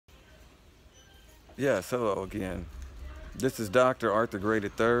Yes, hello again. This is Dr. Arthur Gray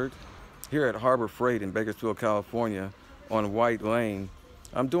III here at Harbor Freight in Bakersfield, California on White Lane.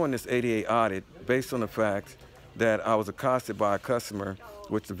 I'm doing this ADA audit based on the fact that I was accosted by a customer,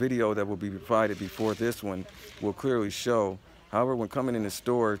 which the video that will be provided before this one will clearly show. However, when coming in the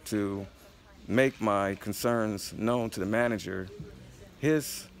store to make my concerns known to the manager,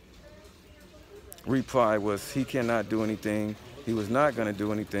 his reply was he cannot do anything, he was not going to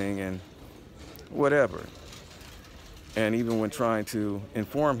do anything, and whatever. And even when trying to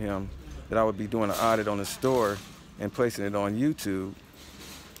inform him that I would be doing an audit on the store and placing it on YouTube,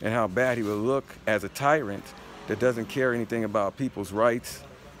 and how bad he would look as a tyrant that doesn't care anything about people's rights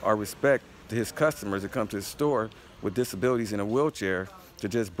or respect to his customers that come to his store with disabilities in a wheelchair, to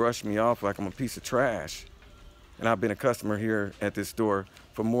just brush me off like I'm a piece of trash. And I've been a customer here at this store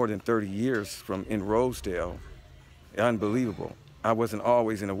for more than 30 years from in Rosedale. Unbelievable. I wasn't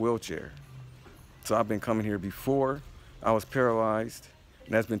always in a wheelchair. So I've been coming here before I was paralyzed,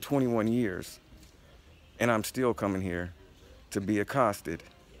 and that's been 21 years. And I'm still coming here to be accosted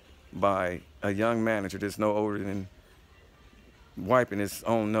by a young manager that's no older than wiping his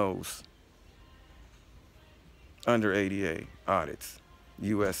own nose under ADA audits.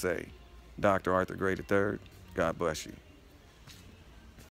 USA. Dr. Arthur Gray III. God bless you.